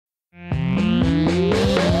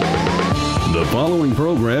The following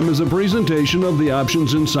program is a presentation of the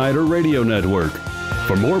Options Insider Radio Network.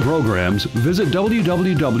 For more programs, visit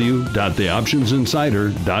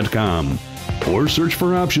www.theoptionsinsider.com or search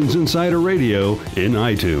for Options Insider Radio in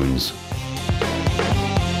iTunes.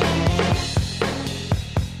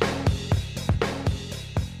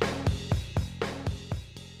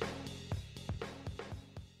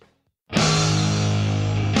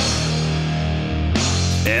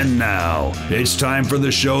 And now, it's time for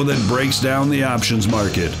the show that breaks down the options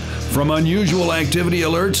market. From unusual activity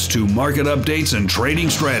alerts to market updates and trading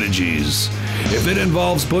strategies. If it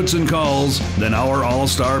involves puts and calls, then our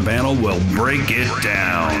all-star panel will break it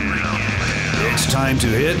down. It's time to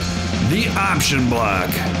hit the Option Block.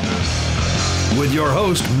 With your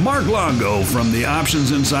host, Mark Longo from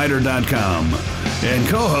theoptionsinsider.com and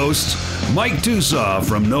co-hosts Mike Tusaw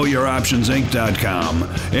from KnowYourOptionsInc.com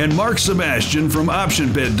and Mark Sebastian from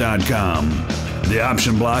OptionPit.com. The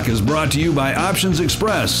Option Block is brought to you by Options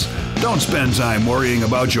Express. Don't spend time worrying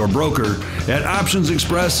about your broker. At Options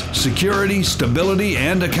Express, security, stability,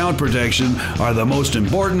 and account protection are the most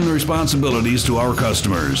important responsibilities to our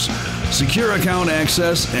customers. Secure account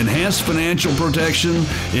access, enhanced financial protection,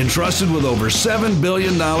 entrusted with over $7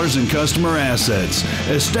 billion in customer assets,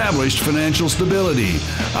 established financial stability.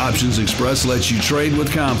 Options Express lets you trade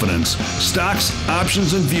with confidence. Stocks,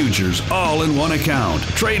 options, and futures, all in one account.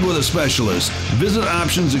 Trade with a specialist. Visit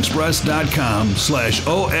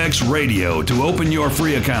optionsexpress.com/OXradio to open your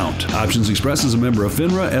free account. Options Express is a member of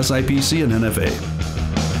FINRA, SIPC, and NFA.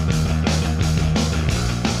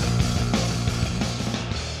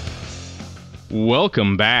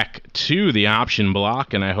 Welcome back to the Option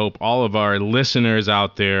Block, and I hope all of our listeners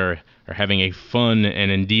out there are having a fun and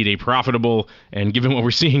indeed a profitable, and given what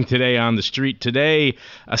we're seeing today on the street today,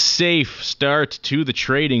 a safe start to the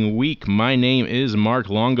trading week. My name is Mark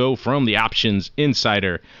Longo from the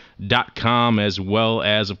OptionsInsider.com, as well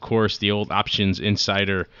as, of course, the old Options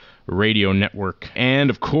Insider Radio Network. And,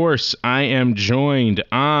 of course, I am joined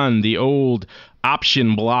on the old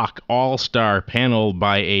Option Block All-Star panel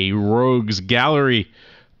by a rogues gallery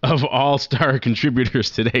of all-star contributors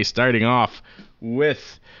today, starting off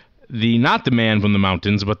with not the man from the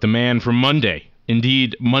mountains, but the man from Monday.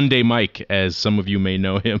 Indeed, Monday Mike, as some of you may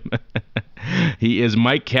know him. He is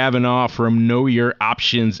Mike Cavanaugh from Know Your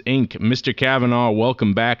Options Inc. Mr. Cavanaugh,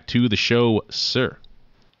 welcome back to the show, sir.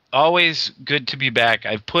 Always good to be back.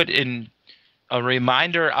 I've put in a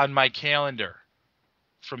reminder on my calendar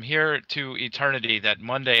from here to eternity that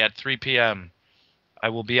Monday at 3 p.m. I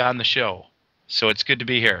will be on the show. So it's good to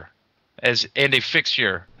be here and a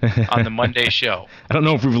fixture on the Monday show. I don't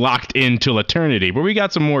know if we've locked in till eternity, but we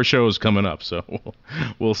got some more shows coming up, so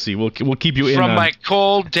we'll see. We'll keep you in from my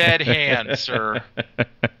cold dead hand, sir.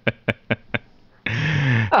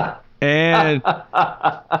 And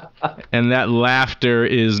that laughter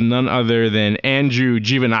is none other than Andrew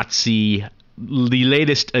Giovanazzi, the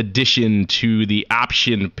latest addition to the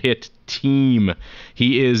Option Pit team.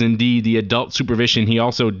 He is indeed the adult supervision. He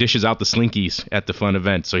also dishes out the slinkies at the fun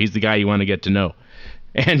event, so he's the guy you want to get to know.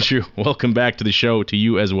 Andrew, welcome back to the show, to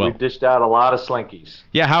you as well. We dished out a lot of slinkies.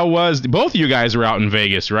 Yeah, how was both of you guys were out in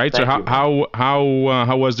Vegas, right? Thank you.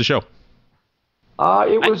 How was the show?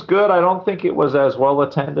 It was good. I don't think it was as well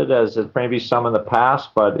attended as maybe some in the past,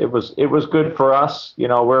 but it was good for us. You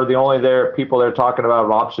know, we're the only people there talking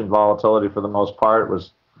about option volatility for the most part. We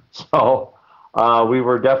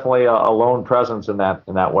were definitely a lone presence in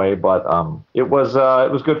that way, but it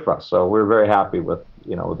was good for us. So we're very happy with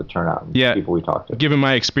the turnout and people we talked to. Given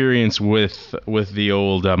my experience with the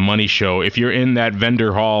old money show, if you're in that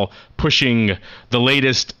vendor hall pushing the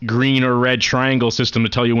latest green or red triangle system to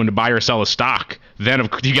tell you when to buy or sell a stock, then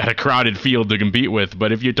you got a crowded field to compete with.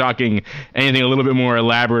 But if you're talking anything a little bit more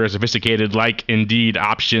elaborate or sophisticated, like indeed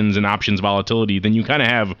options and options volatility, then you kind of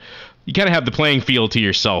have the playing field to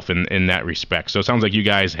yourself in that respect. So it sounds like you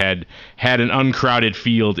guys had an uncrowded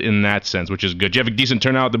field in that sense, which is good. Did you have a decent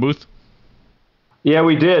turnout at the booth? Yeah,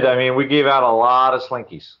 we did. I mean, we gave out a lot of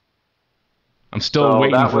slinkies. I'm still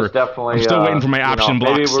waiting for my option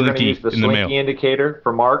block maybe we're going to use slinky the in the mail. Slinky indicator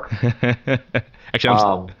for Mark.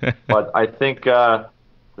 Actually, but I think the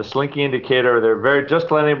Slinky indicator, just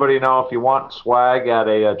to let anybody know, if you want swag at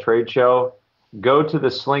a trade show, go to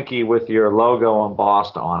the Slinky with your logo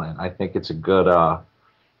embossed on it. I think it's a good.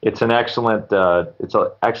 It's an excellent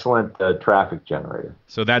traffic generator.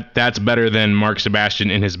 So that's better than Mark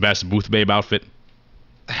Sebastian in his best booth babe outfit.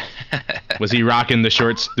 Was he rocking the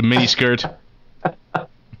shorts, the mini skirt? that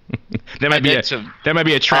might be a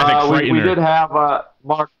traffic frightener. We did have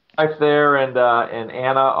Mark's wife there and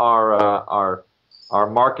Anna, our our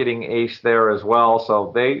marketing ace there as well.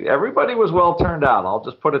 So everybody was well turned out. I'll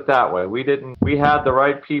just put it that way. We had the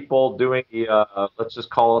right people doing the, let's just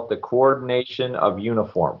call it the coordination of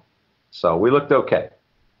uniform. So we looked okay.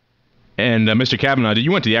 And Mr. Kavanaugh,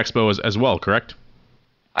 you went to the expo as well, correct?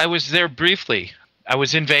 I was there briefly. I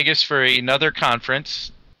was in Vegas for another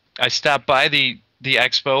conference. I stopped by the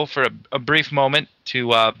expo for a brief moment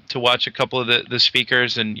to watch a couple of the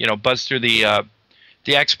speakers and buzz through the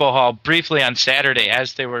expo hall briefly on Saturday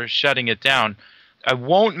as they were shutting it down. I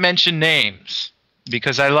won't mention names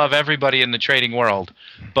because I love everybody in the trading world.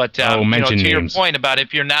 But to your point about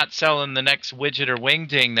if you're not selling the next widget or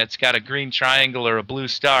wingding that's got a green triangle or a blue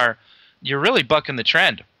star, you're really bucking the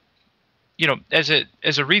trend. As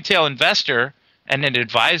a retail investor and an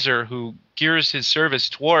advisor who gears his service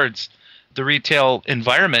towards the retail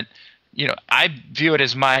environment, I view it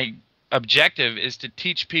as my objective is to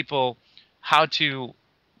teach people how to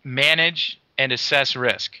manage and assess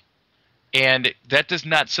risk. And that does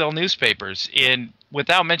not sell newspapers. And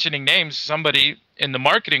without mentioning names, somebody in the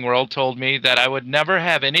marketing world told me that I would never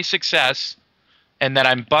have any success and that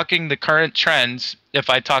I'm bucking the current trends if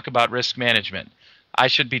I talk about risk management. I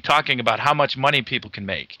should be talking about how much money people can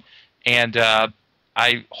make. And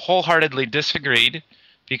I wholeheartedly disagreed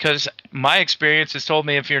because my experience has told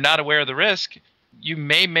me if you're not aware of the risk, you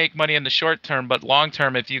may make money in the short term, but long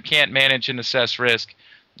term, if you can't manage and assess risk,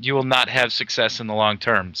 you will not have success in the long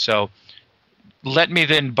term. So let me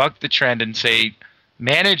then buck the trend and say,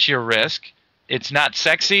 manage your risk. It's not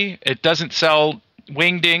sexy. It doesn't sell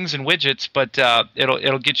wingdings and widgets, but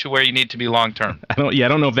it'll get you where you need to be long term. I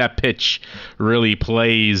don't know if that pitch really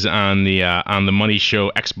plays on the Money Show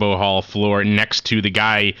Expo Hall floor next to the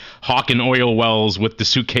guy hawking oil wells with the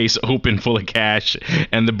suitcase open full of cash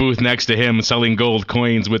and the booth next to him selling gold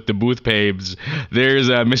coins with the booth papes. There's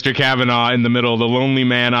Mr. Kavanaugh in the middle, the lonely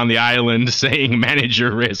man on the island saying manage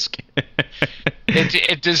your risk.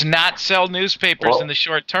 It does not sell newspapers in the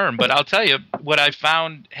short term, but I'll tell you what I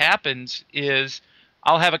found happens is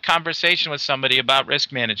I'll have a conversation with somebody about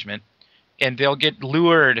risk management, and they'll get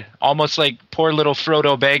lured, almost like poor little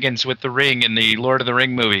Frodo Baggins with the ring in the Lord of the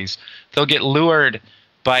Ring movies. They'll get lured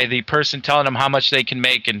by the person telling them how much they can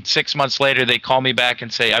make, and 6 months later they call me back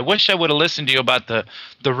and say, I wish I would have listened to you about the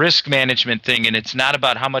risk management thing, and it's not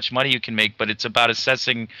about how much money you can make, but it's about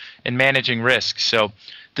assessing and managing risk. So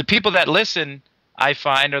the people that listen, I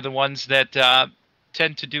find, are the ones that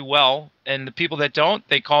tend to do well, and the people that don't,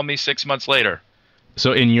 they call me 6 months later.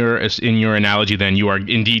 So in your analogy, then, you are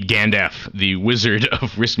indeed Gandalf, the wizard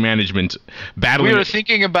of risk management, battling. We were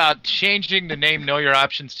thinking about changing the name Know Your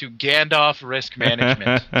Options to Gandalf Risk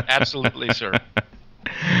Management. Absolutely, sir.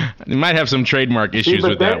 You might have some trademark issues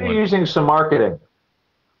with that one. But then you're using some marketing.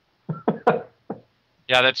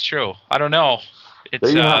 Yeah, that's true. I don't know. There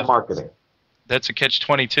you have marketing. That's a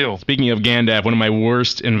catch-22. Speaking of Gandalf, one of my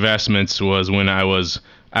worst investments was when I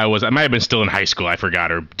might have been still in high school, I forgot,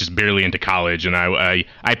 or just barely into college, and I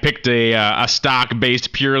picked a stock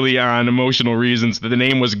based purely on emotional reasons. The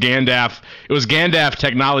name was Gandalf. It was Gandalf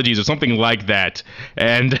Technologies or something like that,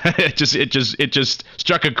 and it just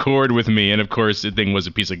struck a chord with me. And of course, the thing was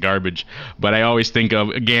a piece of garbage. But I always think of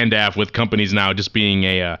Gandalf with companies now just being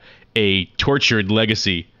a tortured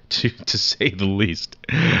legacy. To say the least.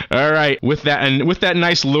 All right, with that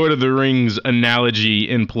nice Lord of the Rings analogy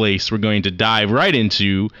in place, we're going to dive right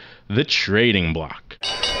into the trading block.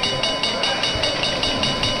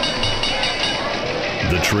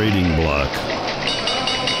 The trading block.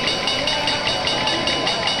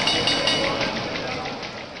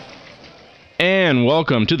 And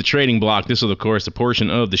welcome to the trading block. This is, of course, the portion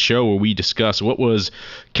of the show where we discuss what was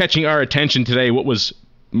catching our attention today, what was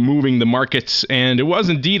moving the markets, and it was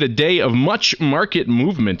indeed a day of much market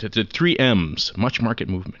movement. It's at 3 M's, much market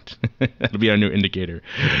movement. That'll be our new indicator.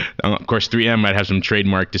 Of course, 3M might have some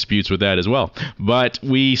trademark disputes with that as well. But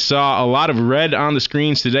we saw a lot of red on the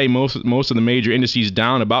screens today. Most of the major indices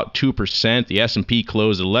down about 2%. The S&P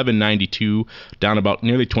closed 1192, down about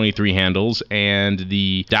nearly 23 handles, and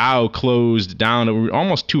the Dow closed down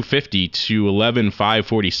almost 250 to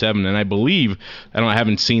 11,547. And I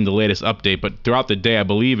haven't seen the latest update, but throughout the day, I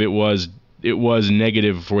believe it was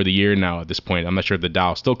negative for the year now at this point. I'm not sure if the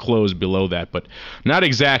Dow still closed below that, but not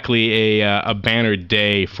exactly a banner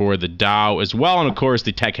day for the Dow as well. And of course,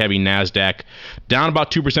 the tech-heavy NASDAQ down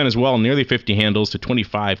about 2% as well, nearly 50 handles to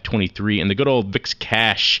 25.23, and the good old VIX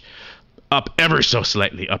cash up ever so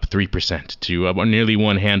slightly, up 3% to nearly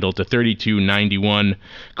one handle to 32.91. Of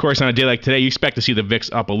course, on a day like today, you expect to see the VIX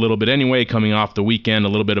up a little bit anyway, coming off the weekend, a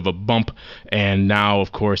little bit of a bump. And now,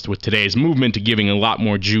 of course, with today's movement, giving a lot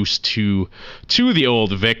more juice to the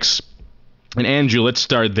old VIX. And Andrew, let's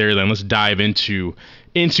start there then. Let's dive into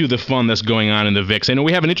the fun that's going on in the VIX. I know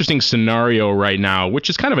we have an interesting scenario right now, which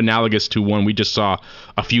is kind of analogous to one we just saw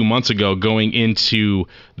a few months ago going into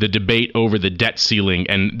the debate over the debt ceiling.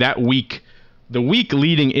 And that week, the week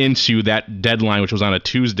leading into that deadline, which was on a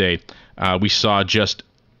Tuesday, we saw just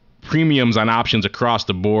premiums on options across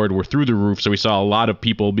the board were through the roof. So we saw a lot of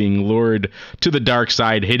people being lured to the dark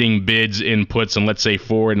side, hitting bids in puts and let's say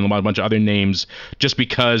Ford and a bunch of other names just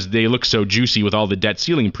because they look so juicy with all the debt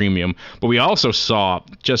ceiling premium. But we also saw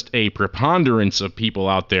just a preponderance of people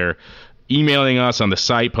out there emailing us on the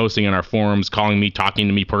site, posting in our forums, calling me, talking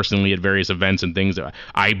to me personally at various events and things that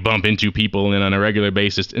I bump into people in on a regular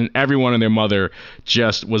basis. And everyone and their mother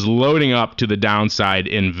just was loading up to the downside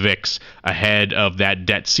in VIX ahead of that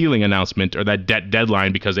debt ceiling announcement or that debt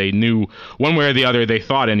deadline because they knew one way or the other, they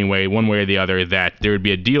thought anyway, one way or the other, that there would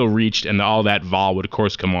be a deal reached and all that vol would of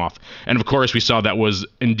course come off. And of course we saw that was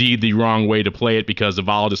indeed the wrong way to play it because the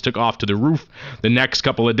vol just took off to the roof the next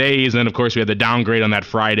couple of days. And then of course we had the downgrade on that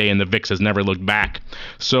Friday and the VIX has never looked back.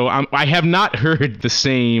 So I have not heard the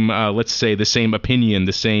same, let's say, the same opinion,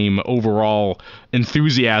 the same overall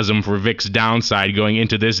enthusiasm for VIX downside going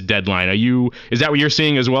into this deadline. Is that what you're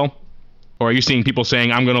seeing as well? Or are you seeing people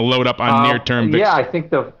saying, I'm going to load up on near-term VIX? Yeah, I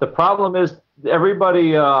think the problem is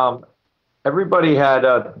everybody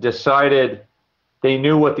had decided they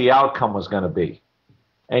knew what the outcome was going to be.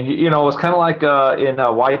 And, it was kind of like in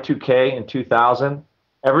Y2K in 2000.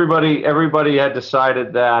 Everybody had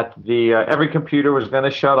decided that every computer was going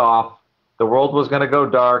to shut off, the world was going to go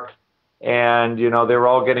dark, and they were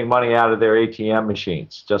all getting money out of their ATM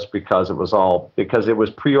machines just because it was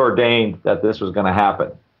preordained that this was going to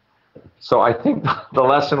happen. So I think the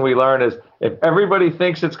lesson we learn is if everybody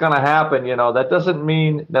thinks it's going to happen, that doesn't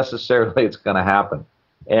mean necessarily it's going to happen.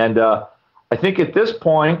 And I think at this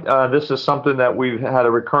point, this is something that we've had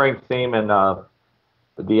a recurring theme in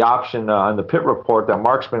the option on the pit report that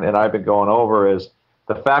Marksman and I have been going over is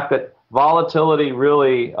the fact that volatility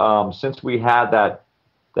really, since we had that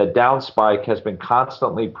down spike, has been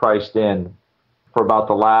constantly priced in for about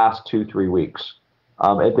the last 2-3 weeks.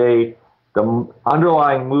 The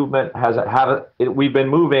underlying movement we've been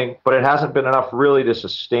moving, but it hasn't been enough really to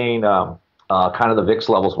sustain kind of the VIX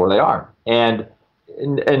levels where they are. And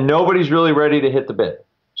nobody's really ready to hit the bid.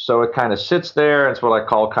 So it kind of sits there. It's what I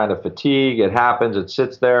call kind of fatigue. It happens. It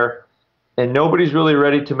sits there. And nobody's really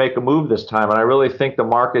ready to make a move this time. And I really think the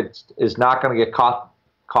market is not going to get caught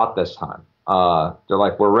this time. They're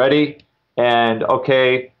like, we're ready. And,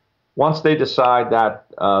 okay, once they decide that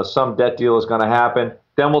some debt deal is going to happen,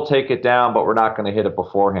 then we'll take it down, but we're not going to hit it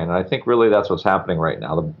beforehand. And I think really that's what's happening right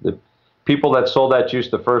now. The people that sold that juice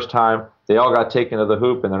the first time, they all got taken to the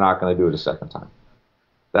hoop, and they're not going to do it a second time.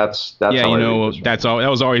 That's yeah, those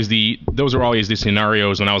are always the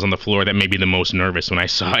scenarios when I was on the floor that made me the most nervous when I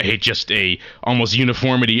saw a almost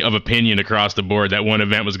uniformity of opinion across the board that one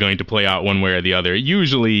event was going to play out one way or the other. It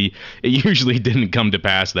usually didn't come to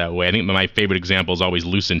pass that way. I think my favorite example is always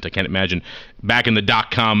Lucent. I can't imagine back in the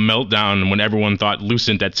 .com meltdown when everyone thought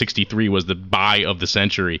Lucent at 63 was the buy of the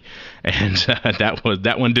century, and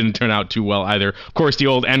that one didn't turn out too well either. Of course, the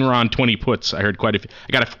old Enron 20 puts. I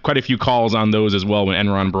got quite a few calls on those as well when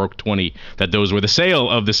Enron broke 20, that those were the sale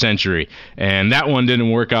of the century, and that one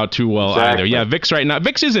didn't work out too well either. Yeah, VIX right now,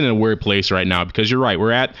 VIX is in a weird place right now because you're right,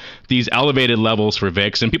 we're at these elevated levels for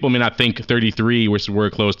VIX, and people may not think 33, which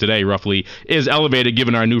we're close today roughly, is elevated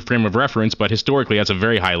given our new frame of reference, but historically that's a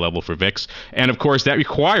very high level for VIX, and of course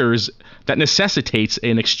that necessitates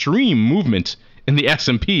an extreme movement in the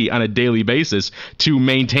S&P on a daily basis to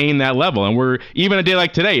maintain that level. And even a day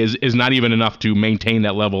like today is not even enough to maintain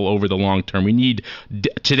that level over the long term. We need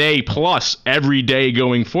today plus every day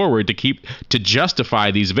going forward to justify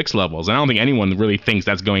these VIX levels. And I don't think anyone really thinks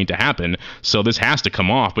that's going to happen. So this has to come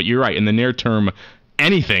off. But you're right, in the near term,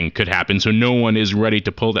 anything could happen, so no one is ready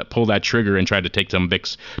to pull that trigger and try to take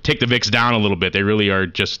the VIX down a little bit. They really are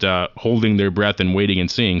just holding their breath and waiting and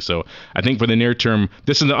seeing. So I think for the near term,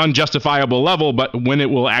 this is an unjustifiable level, but when it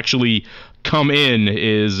will actually come in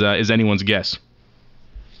is anyone's guess.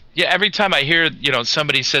 Yeah, every time I hear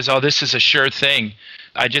somebody says, "Oh, this is a sure thing,"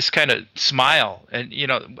 I just kind of smile, and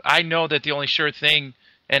I know that the only sure thing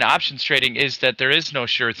in options trading is that there is no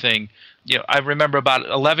sure thing. I remember about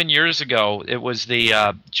 11 years ago, it was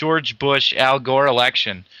the George Bush Al Gore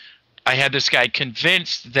election. I had this guy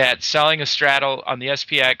convinced that buying a straddle on the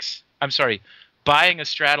SPX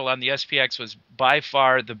was by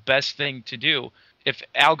far the best thing to do. If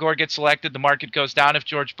Al Gore gets elected, the market goes down. If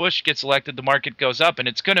George Bush gets elected, the market goes up, and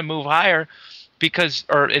it's going to move higher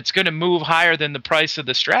it's going to move higher than the price of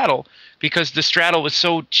the straddle because the straddle was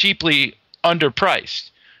so cheaply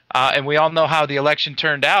underpriced. And we all know how the election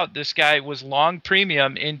turned out. This guy was long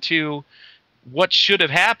premium into what should have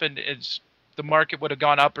happened is the market would have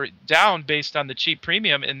gone up or down based on the cheap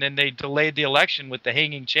premium, and then they delayed the election with the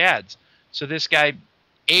hanging chads. So this guy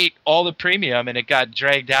ate all the premium, and it got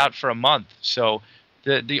dragged out for a month. So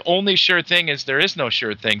the only sure thing is there is no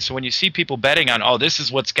sure thing. So when you see people betting on, oh, this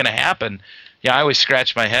is what's going to happen, yeah, I always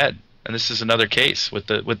scratch my head. And this is another case with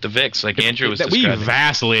the VIX, like Andrew was describing. We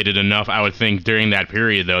vacillated enough, I would think, during that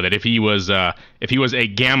period, though, that if he was a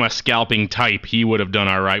gamma scalping type, he would have done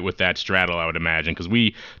all right with that straddle, I would imagine, because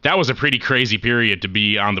that was a pretty crazy period to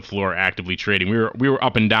be on the floor actively trading. We were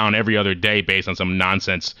up and down every other day based on some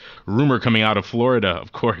nonsense rumor coming out of Florida,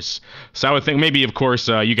 of course. So I would think maybe, of course,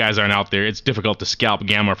 you guys aren't out there. It's difficult to scalp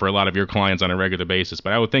gamma for a lot of your clients on a regular basis,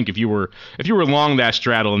 but I would think if you were long that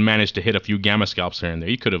straddle and managed to hit a few gamma scalps here and there,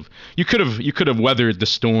 you could have weathered the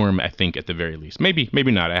storm, I think, at the very least. Maybe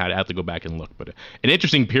not. I had to go back and look, but an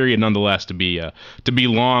interesting period nonetheless to be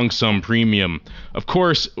long some premium. Of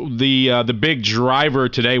course, the big driver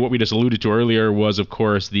today, what we just alluded to earlier, was of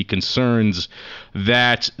course the concerns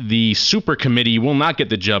that the super committee will not get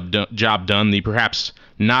the job done. The perhaps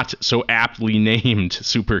not so aptly named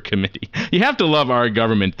super committee. You have to love our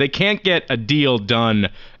government. They can't get a deal done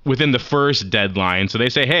within the first deadline, so they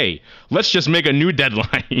say, hey, let's just make a new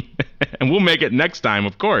deadline, and we'll make it next time,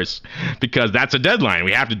 of course, because that's a deadline.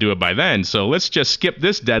 We have to do it by then, so let's just skip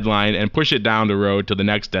this deadline and push it down the road to the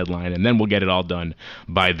next deadline, and then we'll get it all done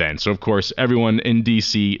by then. So, of course, everyone in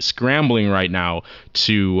D.C. scrambling right now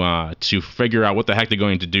to figure out what the heck they're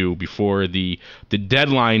going to do before the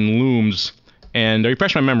deadline looms. And to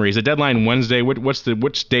refresh my memory, is the deadline Wednesday?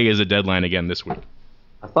 Which day is the deadline again this week?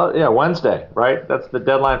 I thought, Wednesday, right? That's the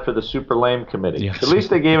deadline for the super lame committee. Yes. At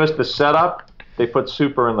least they gave us the setup. They put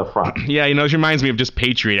super in the front. Yeah, it reminds me of just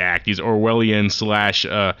Patriot Act, these Orwellian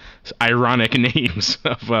 / ironic names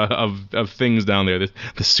of things down there.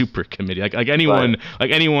 The super committee, like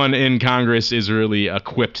anyone in Congress is really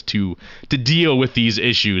equipped to deal with these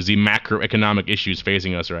issues, the macroeconomic issues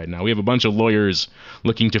facing us right now. We have a bunch of lawyers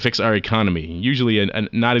looking to fix our economy. Usually,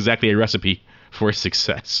 not exactly a recipe for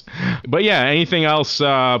success. But yeah, anything else?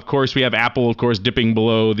 Of course, we have Apple, of course, dipping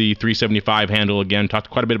below the 375 handle again. Talked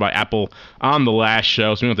quite a bit about Apple on the last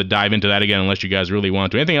show, so we don't have to dive into that again unless you guys really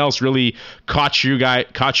want to. Anything else really caught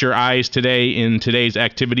your eyes today in today's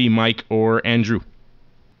activity, Mike or Andrew?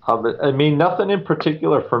 Nothing in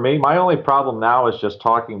particular for me. My only problem now is just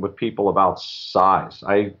talking with people about size.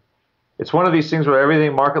 It's one of these things where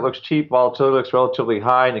everything market looks cheap, volatility looks relatively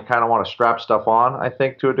high, and you kind of want to strap stuff on, I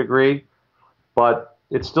think, to a degree. But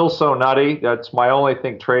it's still so nutty. That's my only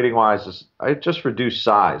thing trading-wise is I just reduce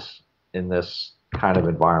size in this kind of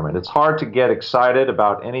environment. It's hard to get excited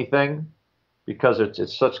about anything because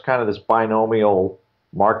it's such kind of this binomial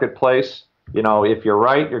marketplace. If you're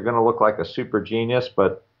right, you're going to look like a super genius,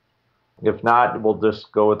 but if not, we'll just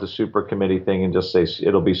go with the super committee thing and just say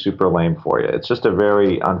it'll be super lame for you. It's just a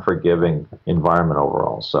very unforgiving environment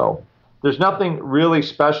overall. So there's nothing really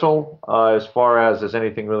special as far as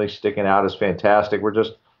anything really sticking out as fantastic. We're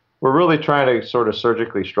really trying to sort of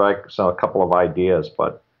surgically strike a couple of ideas,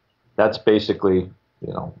 but that's basically,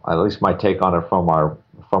 at least my take on it from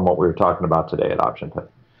what we were talking about today at Option Pit.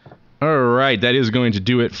 All right, that is going to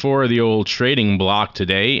do it for the old trading block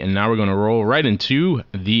today, and now we're going to roll right into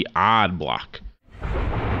the odd block.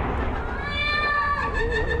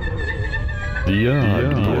 The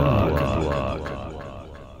odd block.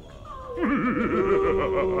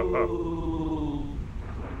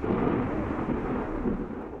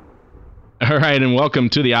 All right, and welcome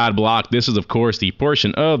to the Odd Block. This is, of course, the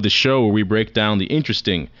portion of the show where we break down the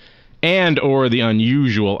interesting and or the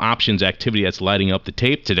unusual options activity that's lighting up the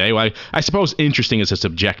tape today. Well, I suppose interesting is a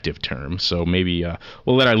subjective term, so maybe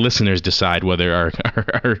we'll let our listeners decide whether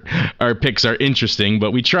our picks are interesting,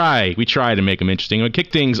 but we try to make them interesting. We'll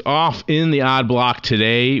kick things off in the Odd Block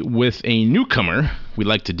today with a newcomer. We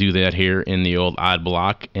like to do that here in the old Odd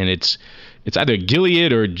Block, and it's either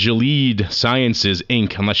Gilead or Gilead Sciences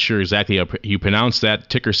Inc. I'm not sure exactly how you pronounce that.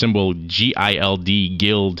 Ticker symbol GILD,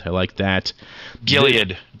 GILD. I like that.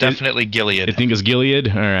 Gilead. Definitely Gilead. I think it's Gilead?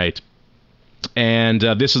 All right. And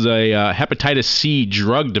this is a hepatitis C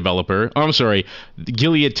drug developer. Oh, I'm sorry.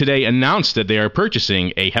 Gilead today announced that they are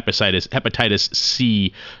purchasing a hepatitis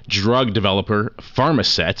C drug developer,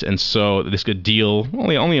 Pharmasset, and so this could deal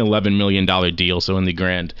only $11 million deal. So in the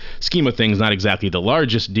grand scheme of things, not exactly the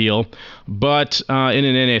largest deal, but in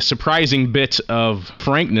a surprising bit of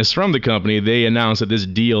frankness from the company, they announced that this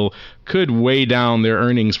deal could weigh down their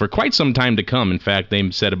earnings for quite some time to come. In fact, they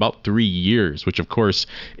said about 3 years, which of course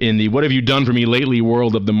in the what have you done for me lately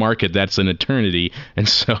world of the market, that's an eternity. And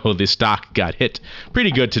so the stock got hit pretty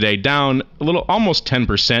good today, down a little, almost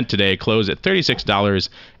 10% today, closed at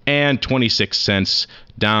 $36.26,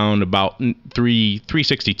 down about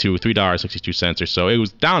 $3.62 or so. It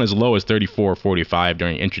was down as low as $34.45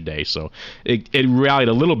 during intraday, so it rallied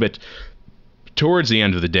a little bit towards the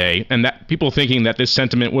end of the day, and that people thinking that this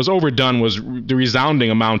sentiment was overdone was the resounding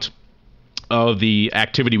amount of the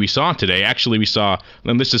activity we saw today. Actually, we saw,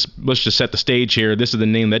 and let's just set the stage here. This is the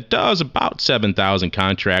name that does about 7,000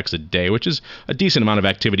 contracts a day, which is a decent amount of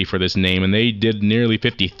activity for this name, and they did nearly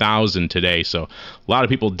 50,000 today. So a lot of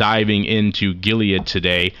people diving into Gilead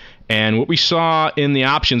today. And what we saw in the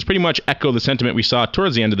options pretty much echo the sentiment we saw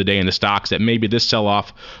towards the end of the day in the stocks, that maybe this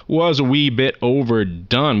sell-off was a wee bit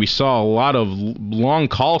overdone. We saw a lot of long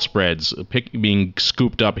call spreads being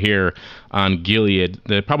scooped up here on Gilead.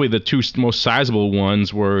 Probably the two most sizable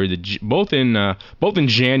ones were both in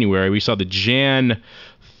January. We saw the Jan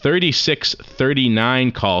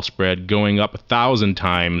 36.39 call spread going up 1,000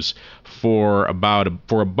 times for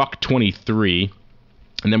 $1.23.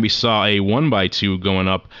 And then we saw a 1x2 going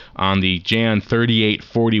up on the Jan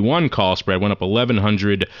 38.41 call spread, went up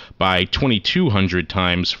 1,100 by 2,200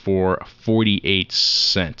 times for 48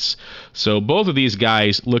 cents. So both of these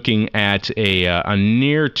guys looking at a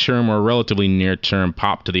near-term or relatively near-term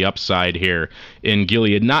pop to the upside here in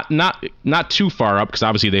Gilead. Not too far up, because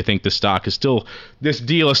obviously they think this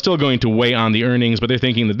deal is still going to weigh on the earnings, but they're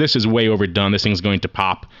thinking that this is way overdone. This thing's going to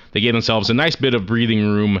pop. They gave themselves a nice bit of breathing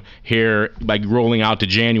room here by rolling out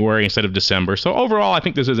to January instead of December. So overall, I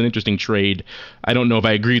think this is an interesting trade. I don't know if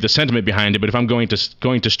I agree with the sentiment behind it, but if I'm going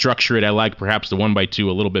to structure it, I like perhaps the 1x2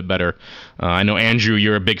 a little bit better. I know, Andrew,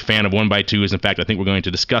 you're a big fan of 1x2s. In fact, I think we're going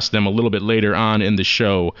to discuss them a little bit later on in the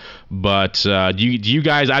show. But do you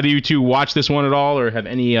guys, either you two, watch this one at all, or have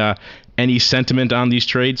any sentiment on these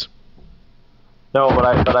trades? No,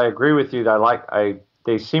 but I agree with you.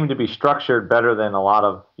 They seem to be structured better than a lot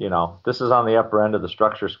of, this is on the upper end of the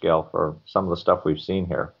structure scale for some of the stuff we've seen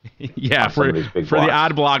here. Yeah, for the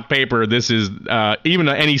odd block paper, this is even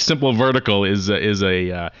any simple vertical is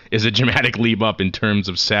a dramatic leap up in terms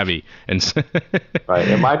of savvy. And right,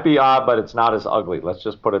 it might be odd, but it's not as ugly. Let's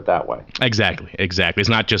just put it that way. Exactly. It's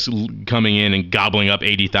not just coming in and gobbling up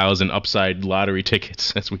 80,000 upside lottery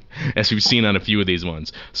tickets as we've seen on a few of these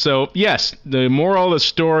ones. So yes, the moral of the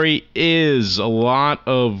story is a lot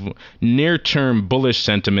of near-term bullish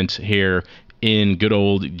sentiment here in good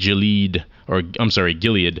old Gilead, that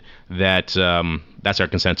that's our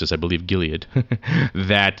consensus, I believe, Gilead,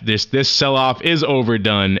 that this sell-off is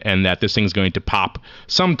overdone and that this thing's going to pop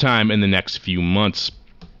sometime in the next few months.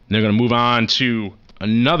 And they're going to move on to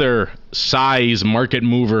another size market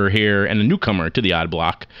mover here and a newcomer to the odd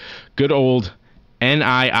block, good old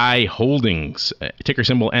NII Holdings, ticker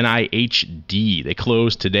symbol NIHD. They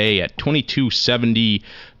closed today at $22.70,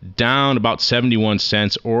 down about 71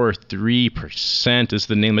 cents or 3%. This is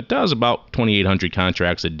the name that does about 2,800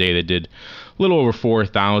 contracts a day. They did a little over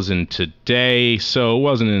 4,000 today, so it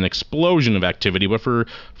wasn't an explosion of activity, but for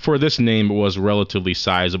this name, it was relatively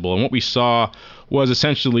sizable. And what we saw was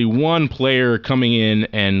essentially one player coming in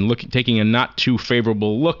and taking a not too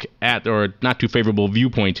favorable look at, or not too favorable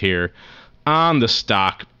viewpoint here on the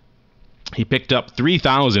stock. He picked up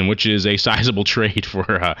 3,000, which is a sizable trade for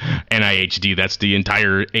NIHD. That's the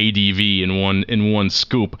entire ADV in one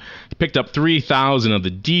scoop. He picked up 3,000 of the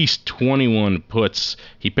D21 puts.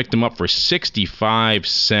 He picked them up for 65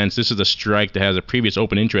 cents. This is a strike that has a previous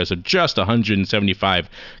open interest of just 175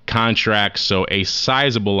 contracts, so a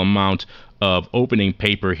sizable amount of opening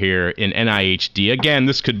paper here in NIHD. Again,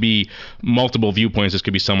 this could be multiple viewpoints. This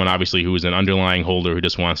could be someone, obviously, who is an underlying holder who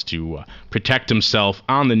just wants to protect himself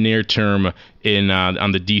on the near term on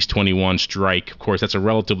the D21 strike. Of course, that's a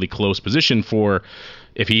relatively close position for,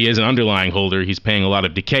 if he is an underlying holder, he's paying a lot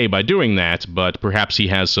of decay by doing that, but perhaps he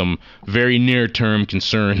has some very near-term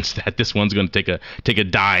concerns that this one's going to take a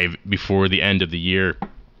dive before the end of the year.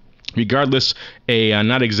 Regardless,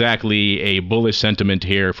 not exactly a bullish sentiment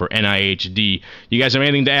here for NIHD. You guys have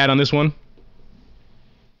anything to add on this one?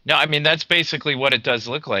 No, I mean, that's basically what it does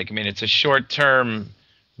look like. I mean, it's a short-term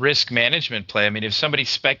risk management play. I mean, if somebody's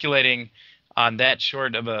speculating on that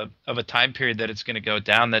short of a time period that it's going to go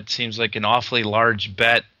down, that seems like an awfully large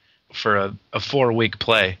bet for a 4-week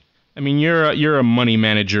play. I mean, you're a money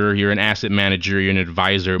manager, you're an asset manager, you're an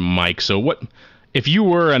advisor, Mike. So what if you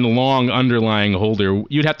were a long underlying holder,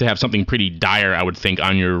 you'd have to have something pretty dire, I would think,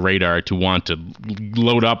 on your radar to want to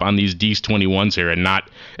load up on these D's 21s here and not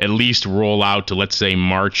at least roll out to, let's say,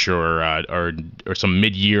 March or some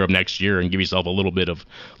mid-year of next year and give yourself a little bit of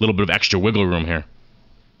extra wiggle room here.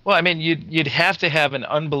 Well, I mean, you'd have to have an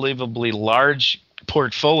unbelievably large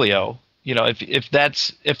portfolio. You know,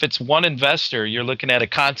 if it's one investor, you're looking at a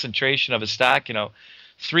concentration of a stock. You know,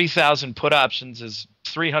 3,000 put options is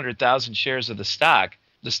 300,000 shares of the stock.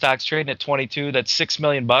 The stock's trading at 22. That's $6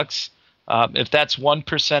 million. If that's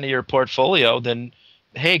 1% of your portfolio, then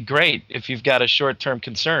hey, great. If you've got a short-term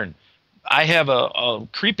concern, I have a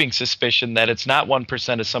creeping suspicion that it's not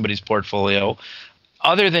 1% of somebody's portfolio,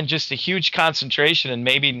 other than just a huge concentration and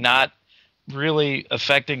maybe not really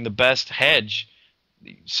affecting the best hedge.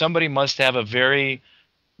 Somebody must have a very,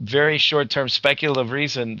 very short-term speculative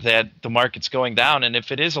reason that the market's going down. And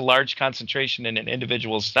if it is a large concentration in an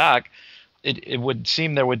individual stock, it would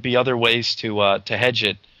seem there would be other ways to hedge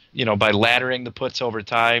it, you know, by laddering the puts over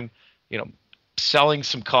time, you know, selling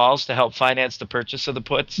some calls to help finance the purchase of the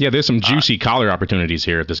puts. Yeah, there's some juicy collar opportunities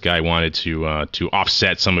here if this guy wanted to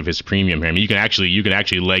offset some of his premium here. I mean, you can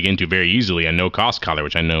actually leg into very easily a no-cost collar,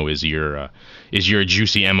 which I know is your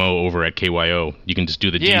juicy MO over at KYO. You can just do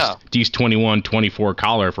the D's 21, 24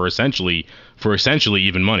 collar for essentially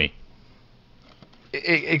even money.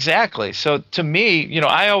 Exactly. So to me, you know,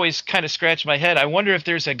 I always kind of scratch my head. I wonder if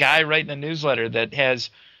there's a guy writing a newsletter that has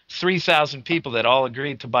 3,000 people that all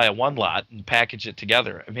agreed to buy a one lot and package it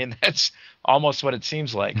together. I mean, that's almost what it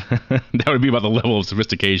seems like. That would be about the level of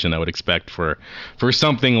sophistication I would expect for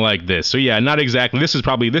something like this. So yeah, not exactly. This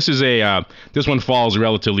one falls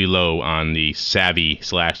relatively low on the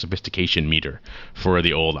savvy/sophistication meter for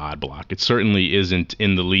the old odd block. It certainly isn't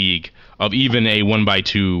in the league of even a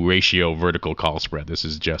 1/2 ratio vertical call spread. This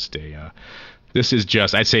is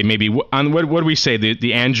just, I'd say maybe on what do we say?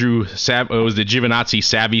 The Andrew was the Giovanazzi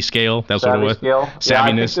savvy scale. That's what it was. Scale? Savviness. Yeah, I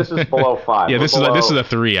think this is below 5. Yeah, this is a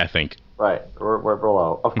 3, I think. Right, we're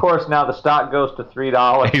below. Of course, now the stock goes to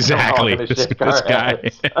 $3. Exactly.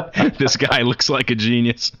 This guy looks like a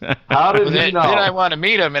genius. How did he know? Then I want to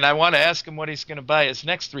meet him, and I want to ask him what he's going to buy his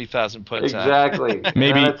next 3,000 puts. Exactly.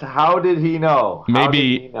 Maybe. How did he know?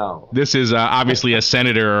 Maybe this is obviously a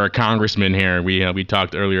senator or a congressman here. We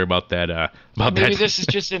talked earlier about that. Maybe this is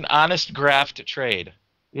just an honest graft trade.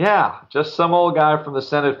 Yeah, just some old guy from the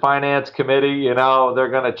Senate Finance Committee. You know,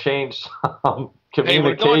 they're going to change some Hey,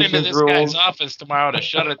 we're going into this rules. guy's office tomorrow to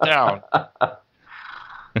shut it down.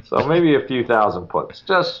 So maybe a few thousand puts,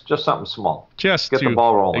 just something small. Just get the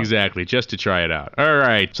ball rolling. Exactly, just to try it out. All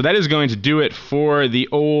right, so that is going to do it for the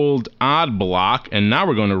old odd block, and now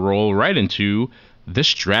we're going to roll right into the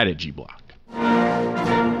strategy block.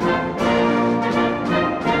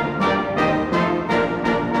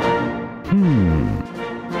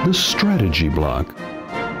 The strategy block.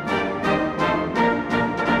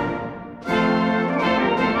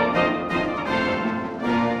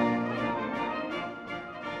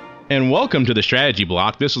 And welcome to the strategy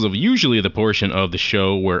block. This is usually the portion of the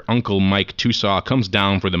show where Uncle Mike Tusaw comes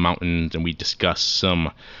down for the mountains and we discuss some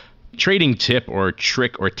trading tip or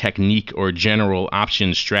trick or technique or general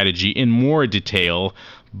option strategy in more detail.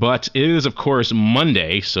 But it is, of course,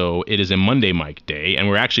 Monday, so it is a Monday Mike day, and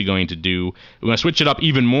we're going to switch it up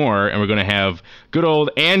even more, and we're going to have good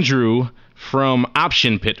old Andrew from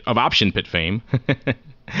Option Pit fame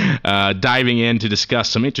diving in to discuss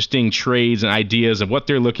some interesting trades and ideas of what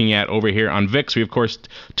they're looking at over here on VIX. We, of course,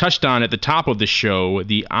 touched on at the top of the show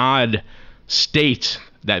the odd state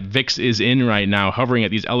that VIX is in right now, hovering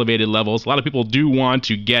at these elevated levels. A lot of people do want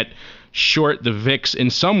to get short the VIX in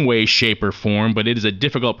some way, shape, or form, but it is a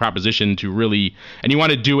difficult proposition to really, and you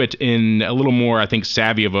want to do it in a little more, I think,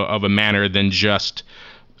 savvy of a manner than just,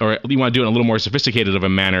 or you want to do it in a little more sophisticated of a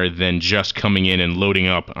manner than just coming in and loading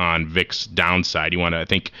up on VIX downside. You want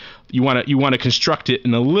to construct it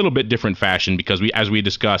in a little bit different fashion because as we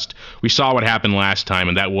discussed, we saw what happened last time,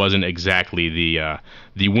 and that wasn't exactly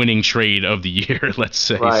the winning trade of the year, let's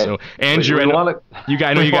say. Right. So, Andrew, I know you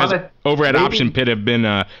guys over at Option Pit have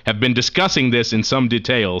been discussing this in some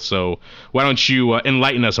detail. So why don't you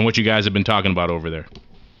enlighten us on what you guys have been talking about over there?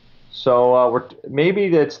 So maybe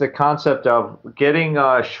it's the concept of getting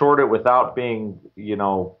shorted without being,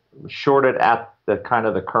 shorted at the kind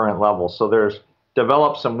of the current level. So there's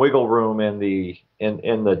developed some wiggle room in the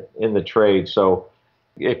trade. So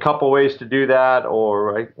a couple ways to do that,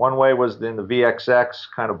 or one way was in the VXX,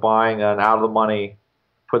 kind of buying an out of the money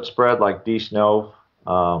put spread like D-Snove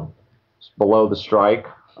below the strike.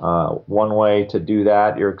 One way to do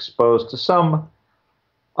that, you're exposed to some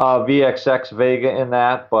VXX Vega in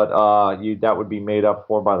that, but that would be made up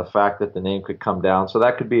for by the fact that the name could come down. So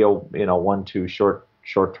that could be a 1-2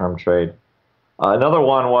 short-term trade. Another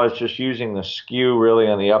one was just using the skew really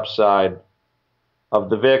on the upside of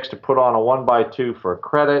the VIX to put on a 1x2 for a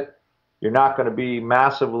credit. You're not going to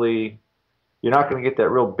get that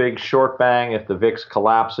real big short bang if the VIX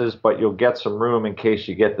collapses, but you'll get some room in case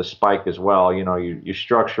you get the spike as well. You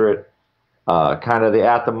structure it kind of the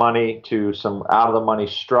at the money to some out of the money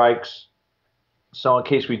strikes. So in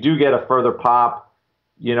case we do get a further pop,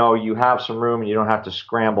 you have some room and you don't have to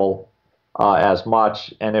scramble as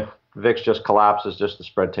much. And if the VIX just collapses, just the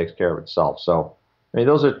spread takes care of itself. So, I mean,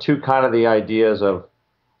 those are two kind of the ideas of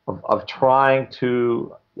trying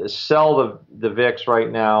to sell the VIX right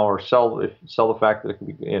now, or sell the fact that it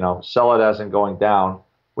could be, sell it as in going down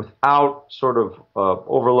without sort of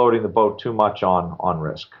overloading the boat too much on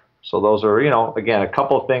risk. So those are, again, a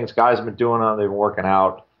couple of things guys have been doing they've been working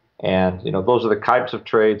out. And, those are the types of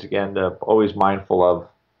trades, again, always mindful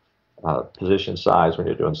of position size when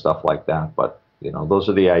you're doing stuff like that. But, those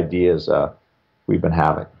are the ideas we've been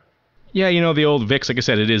having. Yeah, the old VIX, like I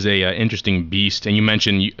said, it is a interesting beast. And you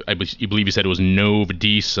mentioned, I believe you said it was Nov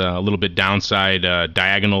Dece, a little bit downside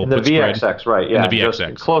diagonal. The VXX, spread. Right? Yeah, the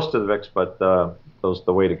VXX. Close to the VIX, but the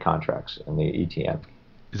weighted contracts in the ETN.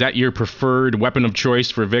 Is that your preferred weapon of choice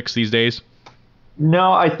for VIX these days?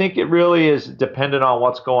 No, I think it really is dependent on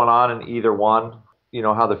what's going on in either one.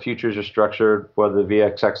 How the futures are structured, whether the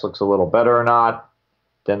VXX looks a little better or not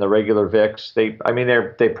than the regular VIX. They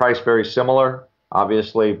price very similar,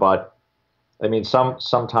 obviously, but I mean,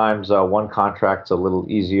 sometimes one contract's a little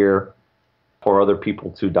easier for other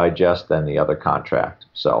people to digest than the other contract.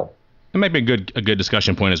 So it might be a good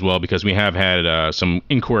discussion point as well, because we have had some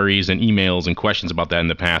inquiries and emails and questions about that in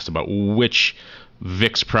the past, about which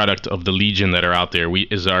VIX product of the legion that are out there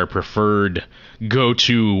is our preferred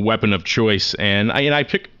go-to weapon of choice. And I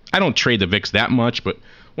don't trade the VIX that much, but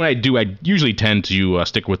when I do, I usually tend to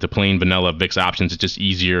stick with the plain vanilla VIX options. It's just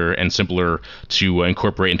easier and simpler to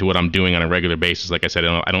incorporate into what I'm doing on a regular basis. Like I said,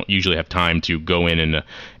 I don't usually have time to go in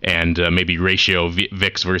and maybe ratio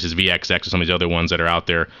VIX versus VXX or some of these other ones that are out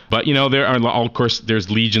there. But, there are, of course, there's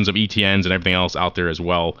legions of ETNs and everything else out there as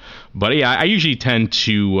well. But, yeah, I usually tend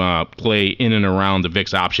to play in and around the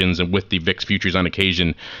VIX options and with the VIX futures on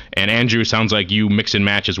occasion. And, Andrew, sounds like you mix and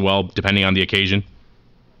match as well, depending on the occasion.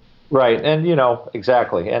 Right, and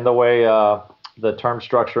exactly, and the way the term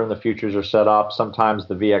structure and the futures are set up, sometimes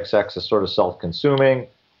the VXX is sort of self-consuming,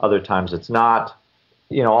 other times it's not.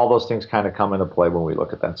 All those things kind of come into play when we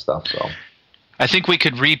look at that stuff. So, I think we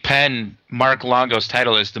could repen Mark Longo's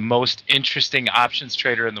title as the most interesting options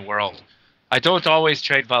trader in the world. I don't always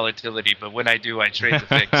trade volatility, but when I do, I trade the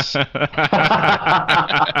VIX.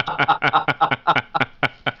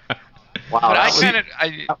 Wow, but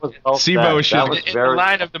SIBO should. In the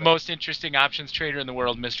line of the most interesting options trader in the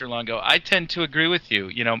world, Mr. Longo, I tend to agree with you.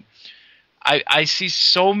 I see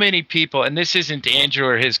so many people, and this isn't Andrew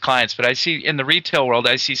or his clients, but I see in the retail world,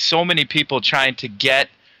 I see so many people trying to get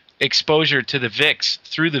exposure to the VIX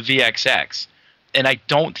through the VXX, and I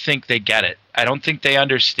don't think they get it. I don't think they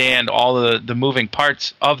understand all the moving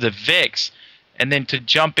parts of the VIX, and then to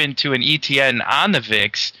jump into an ETN on the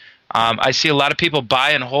VIX. I see a lot of people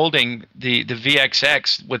buy and holding the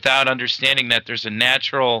VXX without understanding that there's a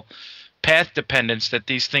natural path dependence that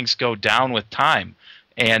these things go down with time.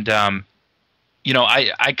 And, I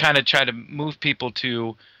kind of try to move people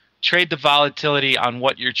to trade the volatility on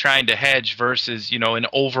what you're trying to hedge versus, an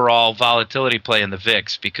overall volatility play in the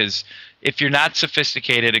VIX. Because if you're not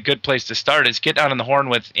sophisticated, a good place to start is get down on the horn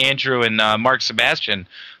with Andrew and Mark Sebastian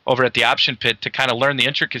over at the Option Pit to kind of learn the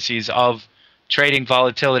intricacies of trading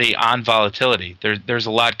volatility on volatility. There's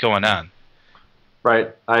a lot going on.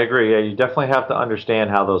 Right, I agree. Yeah, you definitely have to understand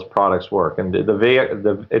how those products work. And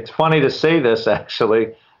it's funny to say this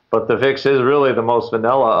actually, but the VIX is really the most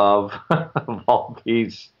vanilla of all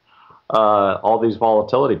these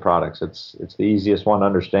volatility products. It's the easiest one to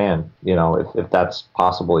understand, if that's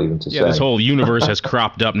possible even to say. Yeah, this whole universe has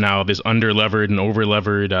cropped up now. There's under-levered and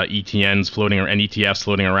over-levered ETNs floating and ETFs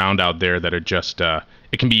floating around out there that are just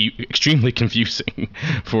it can be extremely confusing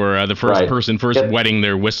for the first person wetting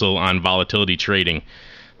their whistle on volatility trading.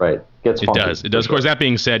 Right. It does. Of course, that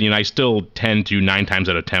being said, I still tend to 9 times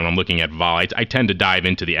out of 10 when I'm looking at vol, I tend to dive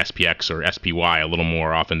into the SPX or SPY a little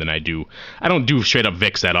more often than I do. I don't do straight up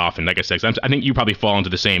VIX that often. Like I said, I think you probably fall into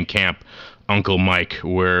the same camp, Uncle Mike,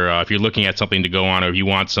 where if you're looking at something to go on or you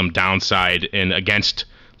want some downside and against,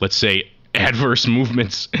 let's say, adverse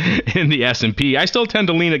movements in the S&P, I still tend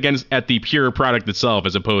to lean at the pure product itself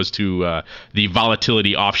as opposed to the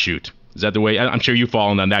volatility offshoot. Is that the way? I'm sure you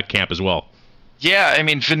fall in that camp as well. Yeah, I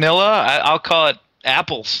mean, vanilla, I'll call it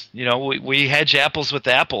apples. You know, we hedge apples with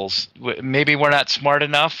apples. Maybe we're not smart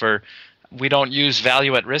enough, or we don't use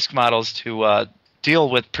value at risk models to deal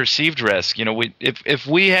with perceived risk. You know, if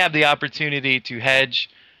we have the opportunity to hedge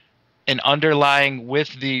an underlying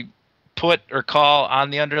with the put or call on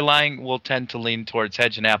the underlying, we'll tend to lean towards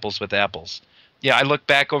hedging apples with apples. Yeah, I look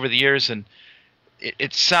back over the years, and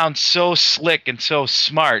it sounds so slick and so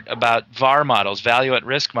smart about VAR models, value at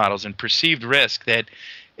risk models, and perceived risk that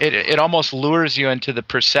it almost lures you into the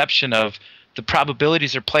perception of the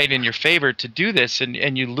probabilities are played in your favor to do this,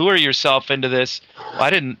 and you lure yourself into this. Well,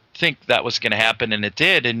 I didn't think that was going to happen, and it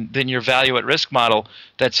did. And then your value at risk model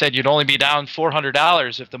that said you'd only be down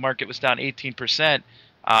 $400 if the market was down 18%,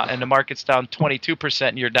 and the market's down 22%,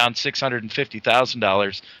 and you're down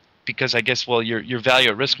 $650,000. Because I guess, well, your value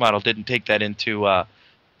at risk model didn't take that into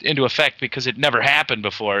effect because it never happened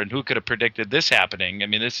before, and who could have predicted this happening? I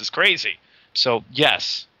mean, this is crazy. So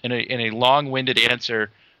yes, in a long-winded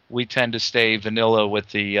answer, we tend to stay vanilla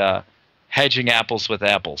with the hedging apples with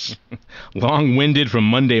apples. Long-winded from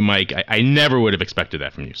Monday, Mike. I never would have expected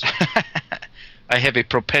that from you, sir. I have a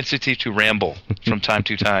propensity to ramble from time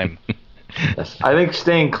to time. Yes. I think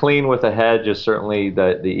staying clean with a hedge is certainly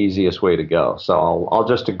the easiest way to go. So I'll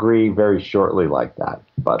just agree very shortly like that.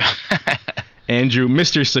 But Andrew,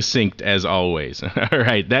 Mr. Succinct as always. All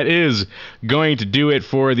right, that is going to do it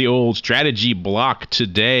for the old strategy block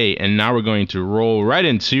today. And now we're going to roll right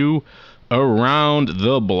into Around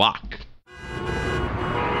the Block.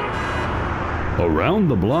 Around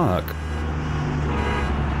the Block.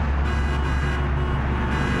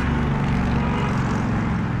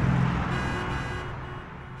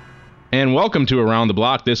 And welcome to Around the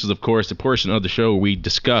Block. This is, of course, a portion of the show where we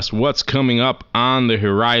discuss what's coming up on the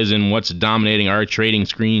horizon, what's dominating our trading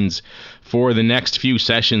screens for the next few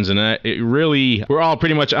sessions. And we're all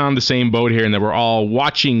pretty much on the same boat here, and that we're all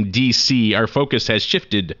watching DC. Our focus has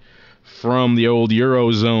shifted from the old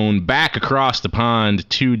Eurozone back across the pond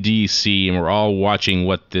to DC, and we're all watching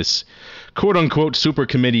what this quote-unquote super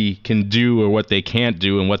committee can do or what they can't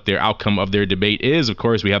do and what their outcome of their debate is. Of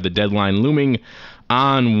course, we have the deadline looming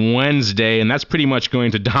on Wednesday, and that's pretty much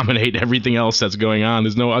going to dominate everything else that's going on.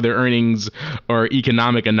 There's no other earnings or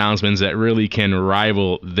economic announcements that really can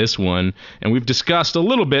rival this one. And we've discussed a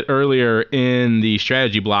little bit earlier in the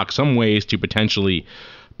strategy block some ways to potentially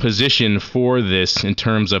position for this in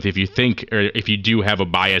terms of if you think, or if you do have a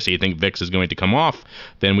bias that you think VIX is going to come off,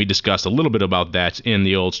 then we discussed a little bit about that in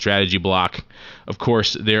the old strategy block. Of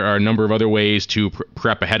course, there are a number of other ways to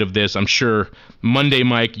prep ahead of this. I'm sure Monday,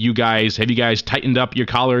 Mike, have you guys tightened up your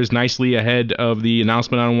collars nicely ahead of the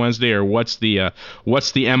announcement on Wednesday, or what's the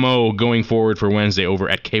MO going forward for Wednesday over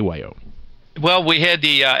at KYO? Well, we had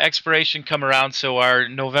the expiration come around, so our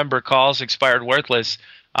November calls expired worthless.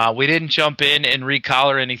 We didn't jump in and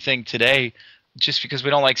recollar anything today just because we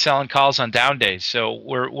don't like selling calls on down days. So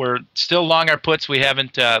we're still long our puts. We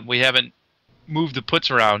haven't moved the puts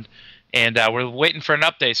around, and we're waiting for an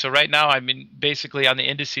update. So right now, I mean, basically on the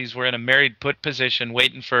indices, we're in a married put position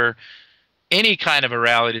waiting for any kind of a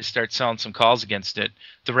rally to start selling some calls against it.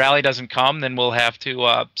 If the rally doesn't come, then we'll have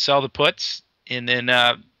to sell the puts and then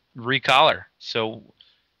recollar. So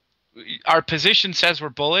our position says we're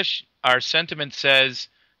bullish. Our sentiment says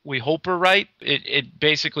we hope we're right. It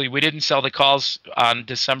basically, we didn't sell the calls on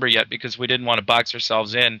December yet because we didn't want to box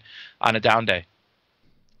ourselves in on a down day.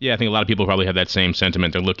 Yeah, I think a lot of people probably have that same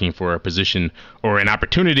sentiment. They're looking for a position or an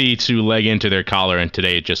opportunity to leg into their collar, and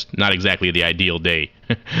today is just not exactly the ideal day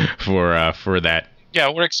for that. Yeah,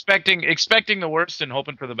 we're expecting the worst and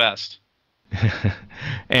hoping for the best.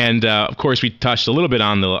 And of course, we touched a little bit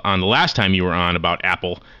on the last time you were on about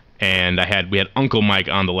Apple. And we had Uncle Mike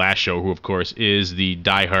on the last show, who, of course, is the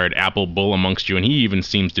diehard Apple bull amongst you. And he even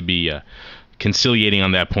seems to be conciliating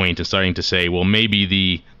on that point and starting to say, well, maybe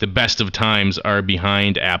the best of times are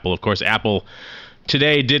behind Apple. Of course, Apple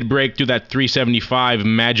today did break through that 375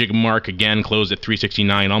 magic mark again, closed at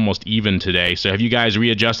 369, almost even today. So have you guys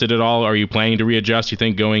readjusted at all? Are you planning to readjust, you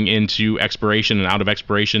think, going into expiration and out of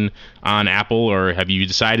expiration on Apple? Or have you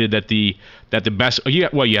decided that the best, you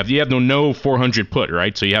have no 400 put,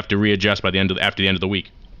 right? So you have to readjust after the end of the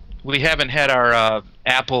week. We haven't had our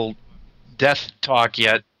Apple death talk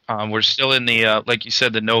yet. We're still in the, like you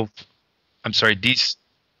said, these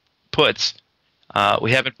puts.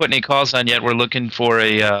 We haven't put any calls on yet. We're looking for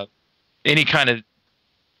any kind of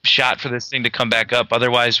shot for this thing to come back up.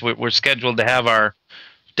 Otherwise, we're scheduled to have our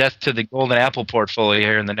death to the golden apple portfolio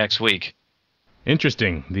here in the next week.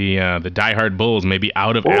 Interesting. The diehard bulls may be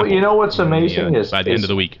out of Apple. Well, you know what's amazing is by the end of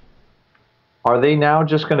the week. Are they now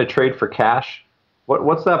just going to trade for cash?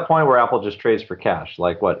 What's that point where Apple just trades for cash?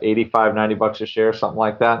 Like what, 85, 90 bucks a share, something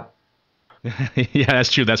like that? Yeah,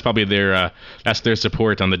 that's true. That's probably that's their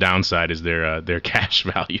support on the downside is their cash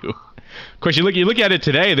value. Of course, you look at it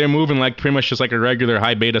today, they're moving like pretty much just like a regular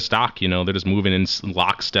high beta stock. They're just moving in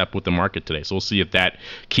lockstep with the market today. So we'll see if that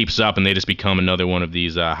keeps up and they just become another one of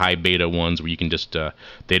these high beta ones where you can just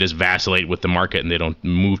they just vacillate with the market and they don't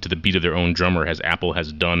move to the beat of their own drummer, as Apple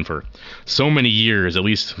has done for so many years, at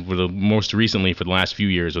least for the most recently for the last few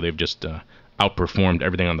years, where they've just outperformed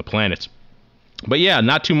everything on the planet. But yeah,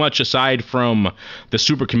 not too much aside from the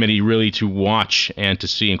super committee really to watch and to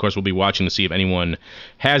see. And of course, we'll be watching to see if anyone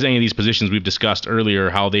has any of these positions we've discussed earlier,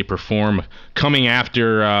 how they perform coming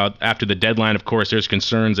after the deadline. Of course, there's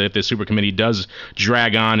concerns that if the super committee does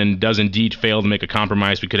drag on and does indeed fail to make a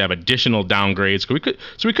compromise, we could have additional downgrades.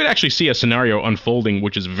 So we could actually see a scenario unfolding,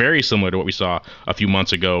 which is very similar to what we saw a few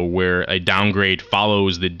months ago, where a downgrade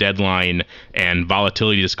follows the deadline and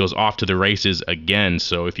volatility just goes off to the races again.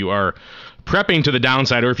 So if you are prepping to the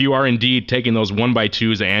downside, or if you are indeed taking those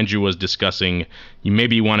 1x2s that Andrew was discussing, you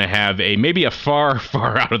maybe want to have a far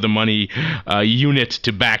out of the money unit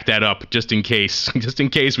to back that up, just in case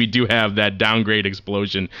we do have that downgrade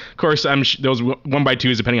explosion. Of course, those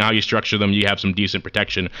 1x2s, depending on how you structure them, you have some decent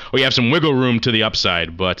protection, or you have some wiggle room to the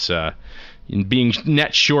upside. But being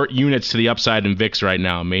net short units to the upside in VIX right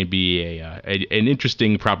now may be an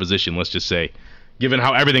interesting proposition, let's just say, given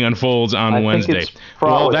how everything unfolds on Wednesday. Risk.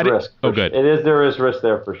 Oh, good. There is risk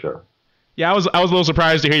there for sure. Yeah, I was a little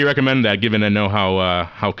surprised to hear you recommend that, given I know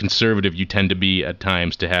how conservative you tend to be at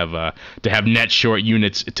times. To have net short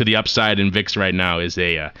units to the upside in VIX right now is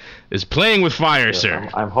playing with fire, yes, sir.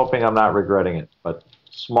 I'm hoping I'm not regretting it, but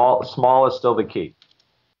small is still the key.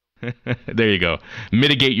 There you go.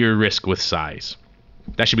 Mitigate your risk with size.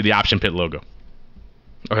 That should be the Option Pit logo.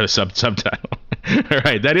 Or the subtitle. All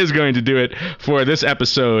right, that is going to do it for this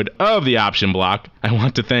episode of the Option Block. I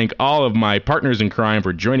want to thank all of my partners in crime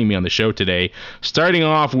for joining me on the show today. Starting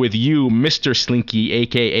off with you, Mr. Slinky,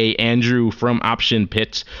 a.k.a. Andrew from Option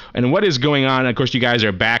Pit. And what is going on? Of course, you guys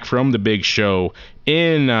are back from the big show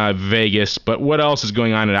in Vegas, but what else is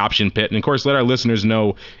going on at Option Pit? And of course, let our listeners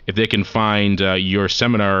know if they can find your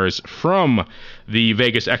seminars from the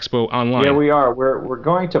Vegas Expo online. Yeah, we are. We're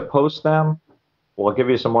going to post them. We'll give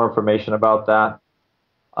you some more information about that.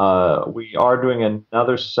 We are doing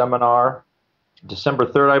another seminar December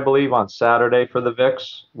 3rd, I believe, on Saturday for the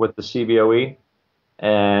VIX with the CBOE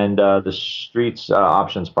and the Streets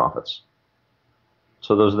Options Profits.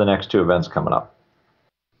 So those are the next two events coming up.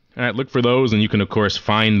 All right, look for those, and you can, of course,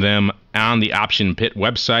 find them on the Option Pit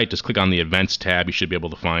website. Just click on the Events tab. You should be able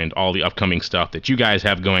to find all the upcoming stuff that you guys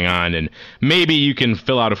have going on, and maybe you can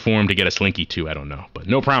fill out a form to get a Slinky, too. I don't know, but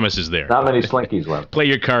no promises there. Not many Slinkies left. Play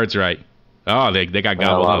your cards right. Oh, they got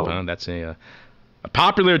gobbled up, huh? That's a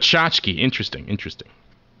popular tchotchke. Interesting.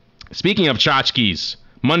 Speaking of tchotchkes,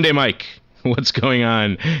 Monday Mike, what's going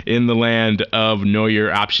on in the land of Know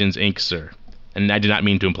Your Options Inc., sir? And I did not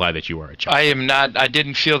mean to imply that you are a tchotchke. I am not. I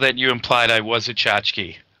didn't feel that you implied I was a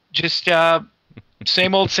tchotchke. Just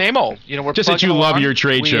same old. We're just that you love your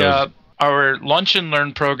trade shows. Our Lunch and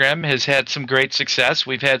Learn program has had some great success.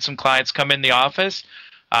 We've had some clients come in the office.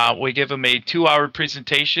 We give them a 2-hour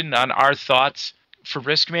presentation on our thoughts for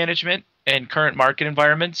risk management and current market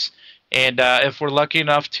environments. And if we're lucky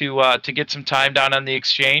enough to get some time down on the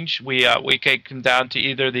exchange, we take them down to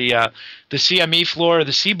either the CME floor or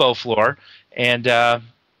the CBOE floor. And,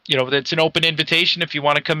 it's an open invitation. If you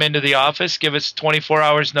want to come into the office, give us 24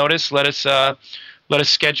 hours notice. Let us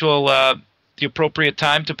schedule the appropriate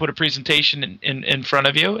time to put a presentation in front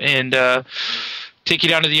of you and take you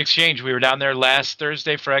down to the exchange. We were down there last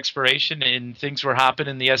Thursday for expiration, and things were hopping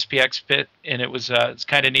in the SPX pit, and it's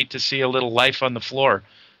kind of neat to see a little life on the floor.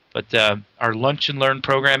 But our Lunch and Learn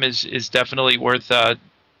program is definitely worth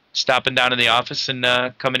stopping down in the office and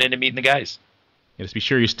coming in and meeting the guys. Just be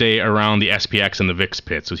sure you stay around the SPX and the VIX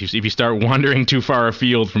pits. So if you start wandering too far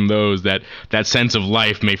afield from those, that sense of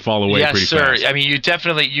life may fall away pretty fast. Yes, sir. I mean,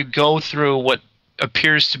 you go through what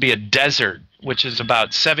appears to be a desert, which is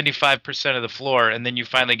about 75% of the floor, and then you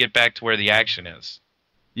finally get back to where the action is.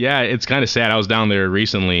 Yeah, it's kind of sad. I was down there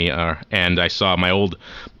recently, and I saw my old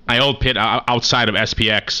pit outside of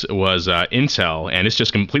SPX was Intel, and it's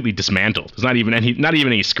just completely dismantled. There's not even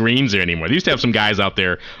any screens there anymore. They used to have some guys out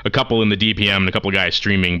there, a couple in the DPM and a couple of guys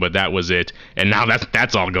streaming, but that was it. And now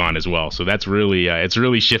that's all gone as well. So that's really it's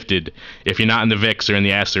really shifted. If you're not in the VIX or in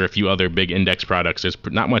the S or a few other big index products, there's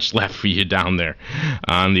not much left for you down there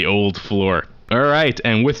on the old floor. All right,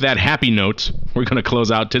 and with that happy note, we're going to close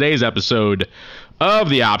out today's episode of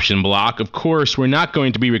the Option Block. Of course, we're not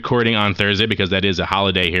going to be recording on Thursday because that is a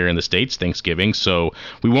holiday here in the States, Thanksgiving, so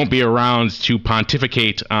we won't be around to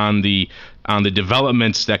pontificate on the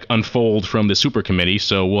developments that unfold from the super committee,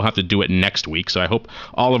 so we'll have to do it next week. So I hope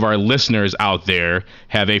all of our listeners out there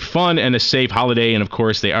have a fun and a safe holiday, and of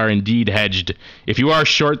course they are indeed hedged. If you are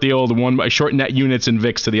short the old short net units and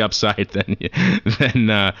VIX to the upside, then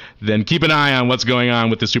keep an eye on what's going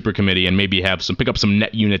on with the super committee and maybe pick up some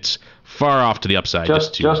net units far off to the upside.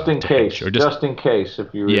 Just in case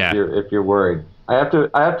if you're worried. I have to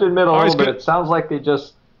admit a little bit. It sounds like we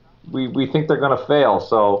think they're going to fail,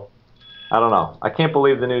 so I don't know. I can't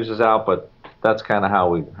believe the news is out, but that's kind of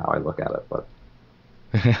how I look at it. But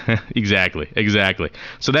Exactly.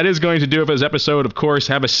 So that is going to do it for this episode. Of course,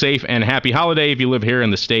 have a safe and happy holiday if you live here in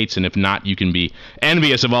the States, and if not, you can be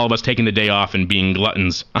envious of all of us taking the day off and being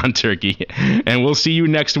gluttons on turkey. And we'll see you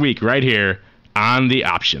next week right here on the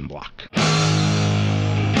Option Block.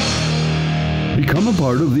 Become a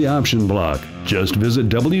part of the Option Block. Just visit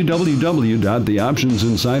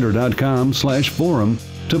www.theoptionsinsider.com/forum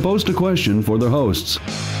to post a question for the hosts.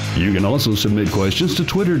 You can also submit questions to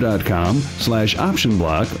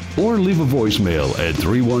twitter.com/optionblock or leave a voicemail at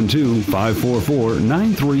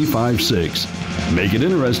 312-544-9356. Make it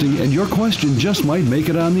interesting and your question just might make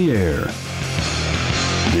it on the air.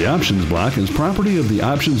 The Options Block is property of the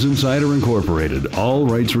Options Insider Incorporated. All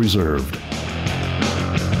rights reserved.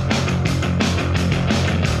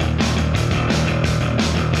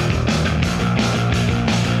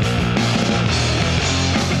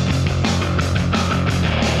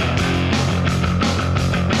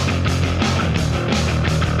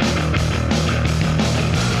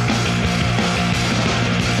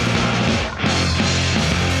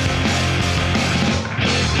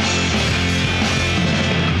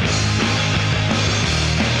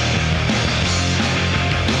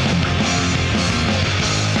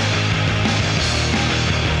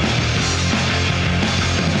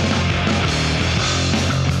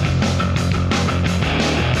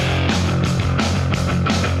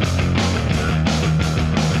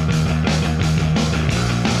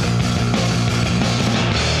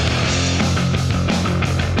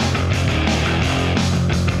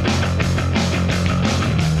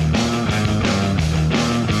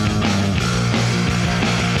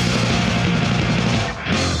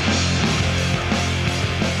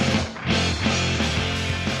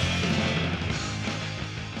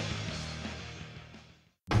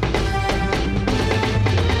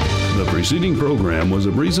 The preceding program was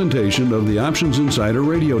a presentation of the Options Insider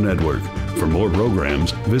Radio Network. For more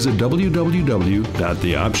programs, visit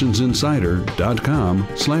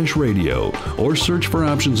www.theoptionsinsider.com/radio or search for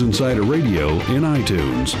Options Insider Radio in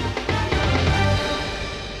iTunes.